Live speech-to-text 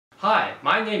Hi,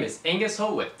 my name is Angus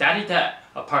Ho with Daddy Dad,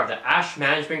 a part of the Ash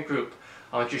Management Group.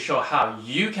 I want to show how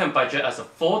you can budget as a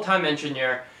full-time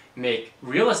engineer, make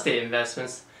real estate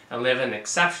investments, and live an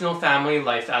exceptional family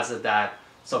life as a dad.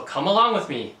 So come along with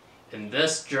me in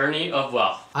this journey of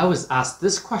wealth. I was asked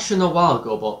this question a while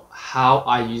ago about how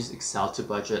I use Excel to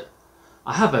budget.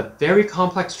 I have a very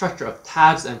complex structure of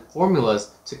tabs and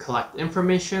formulas to collect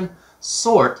information,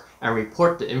 sort, and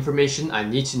report the information I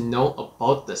need to know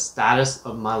about the status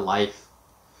of my life.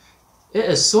 It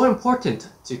is so important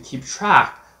to keep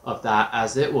track of that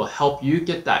as it will help you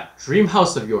get that dream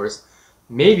house of yours.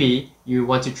 Maybe you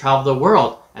want to travel the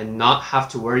world and not have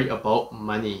to worry about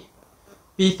money.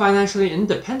 Be financially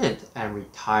independent and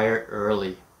retire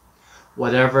early.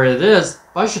 Whatever it is,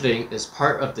 budgeting is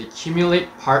part of the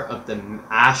accumulate part of the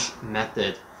ASH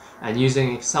method, and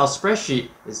using Excel spreadsheet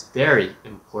is very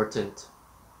important.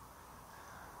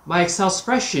 My Excel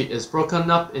spreadsheet is broken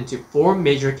up into 4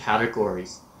 major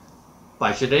categories: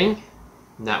 budgeting,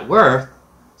 net worth,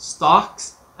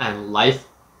 stocks, and life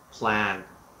plan.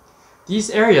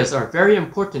 These areas are very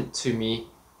important to me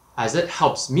as it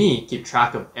helps me keep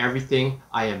track of everything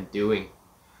I am doing,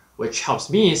 which helps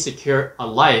me secure a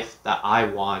life that I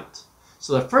want.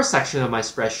 So the first section of my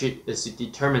spreadsheet is to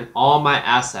determine all my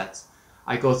assets.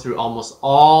 I go through almost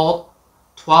all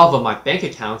 12 of my bank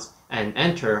accounts and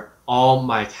enter all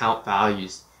my account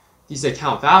values. These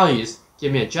account values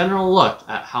give me a general look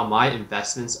at how my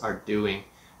investments are doing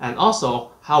and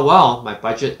also how well my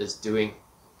budget is doing.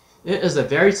 It is a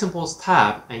very simple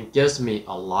tab and gives me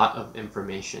a lot of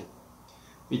information.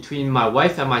 Between my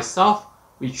wife and myself,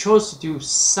 we chose to do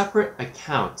separate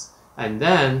accounts, and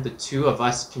then the two of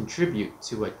us contribute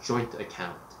to a joint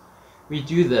account. We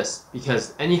do this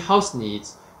because any house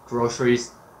needs,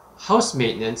 groceries, house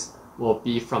maintenance will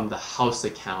be from the house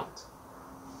account.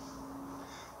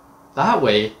 That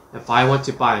way, if I want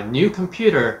to buy a new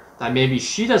computer that maybe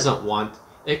she doesn't want,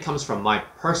 it comes from my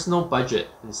personal budget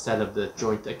instead of the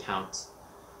joint account.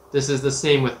 This is the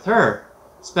same with her,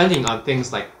 spending on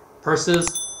things like purses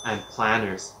and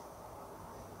planners.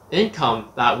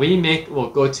 Income that we make will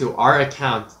go to our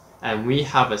account, and we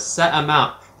have a set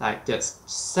amount that gets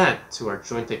sent to our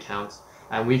joint account,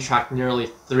 and we track nearly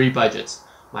 3 budgets.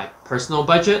 My personal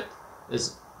budget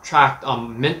is tracked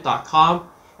on mint.com,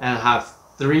 and I have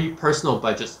 3 personal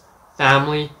budgets: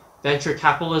 family, venture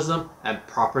capitalism, and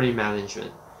property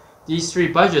management. These 3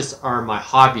 budgets are my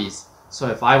hobbies, so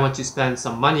if I want to spend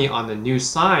some money on a new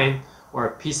sign or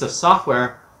a piece of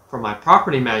software for my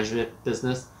property management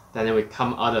business, then it would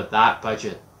come out of that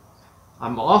budget.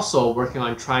 I'm also working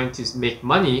on trying to make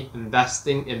money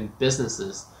investing in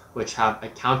businesses which have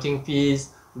accounting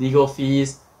fees, legal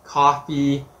fees,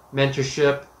 coffee,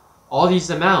 mentorship. All these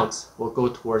amounts will go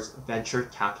towards venture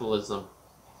capitalism.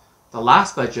 The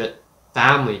last budget,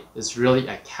 family, is really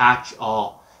a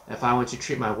catch-all. If I want to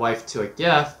treat my wife to a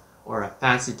gift or a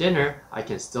fancy dinner, I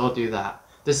can still do that.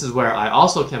 This is where I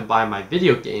also can buy my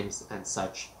video games and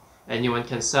such. Anyone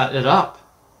can set it up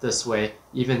this way,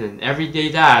 even an everyday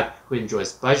dad who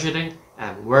enjoys budgeting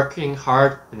and working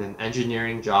hard in an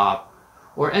engineering job,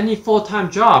 or any full-time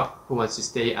job who wants to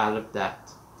stay out of debt.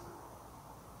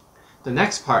 The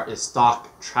next part is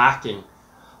stock tracking.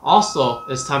 Also,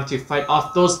 it's time to fight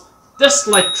off those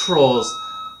dislike trolls.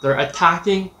 They're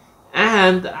attacking,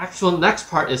 and the actual next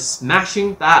part is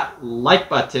smashing that like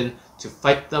button to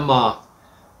fight them off.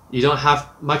 You don't have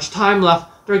much time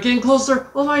left. They're getting closer.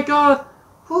 Oh my god.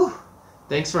 Whew.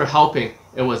 Thanks for helping.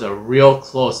 It was a real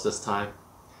close this time.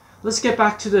 Let's get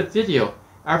back to the video.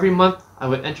 Every month I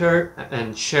would enter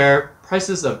and share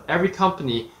prices of every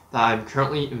company that I'm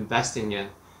currently investing in.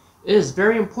 It is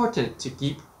very important to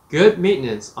keep good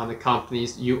maintenance on the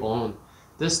companies you own.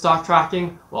 This stock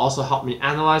tracking will also help me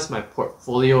analyze my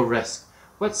portfolio risk,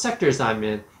 what sectors I'm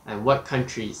in, and what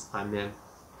countries I'm in.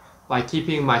 By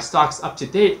keeping my stocks up to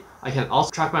date, I can also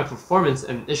track my performance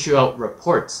and issue out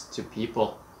reports to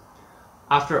people.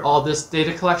 After all this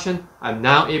data collection, I'm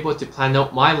now able to plan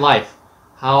out my life,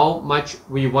 how much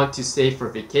we want to save for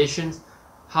vacations,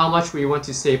 how much we want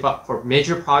to save up for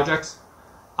major projects.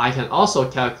 I can also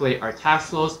calculate our cash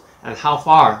flows and how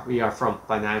far we are from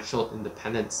financial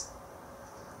independence.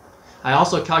 I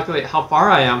also calculate how far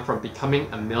I am from becoming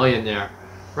a millionaire.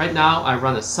 Right now, I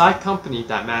run a side company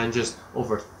that manages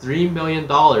over $3 million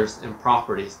in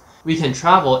properties. We can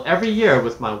travel every year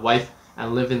with my wife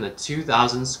and live in a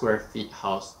 2,000 square feet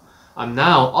house. I'm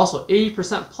now also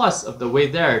 80% plus of the way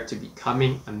there to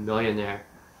becoming a millionaire.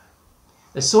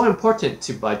 It's so important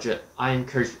to budget. I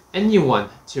encourage anyone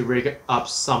to rig up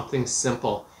something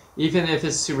simple, even if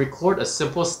it's to record a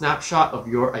simple snapshot of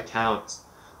your account.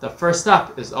 The first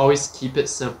step is always keep it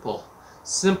simple.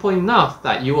 Simple enough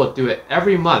that you will do it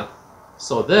every month.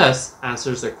 So this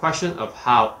answers the question of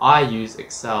how I use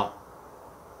Excel.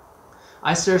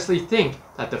 I seriously think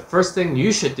that the first thing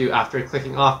you should do after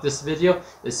clicking off this video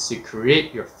is to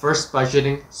create your first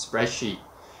budgeting spreadsheet.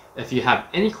 If you have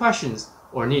any questions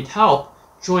or need help,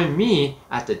 join me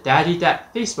at the Daddy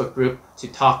Debt Facebook group to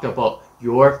talk about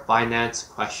your finance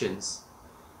questions.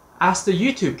 Ask the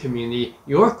YouTube community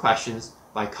your questions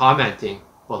by commenting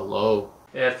below.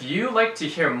 If you like to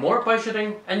hear more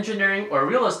budgeting, engineering, or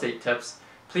real estate tips,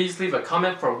 please leave a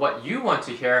comment for what you want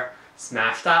to hear,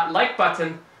 smash that like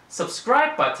button,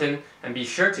 subscribe button, and be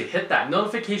sure to hit that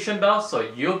notification bell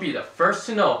so you'll be the first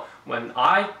to know when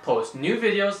I post new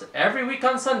videos every week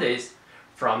on Sundays.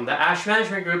 From the Ash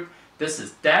Management Group, this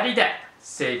is Daddy Debt,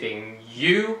 saving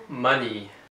you money.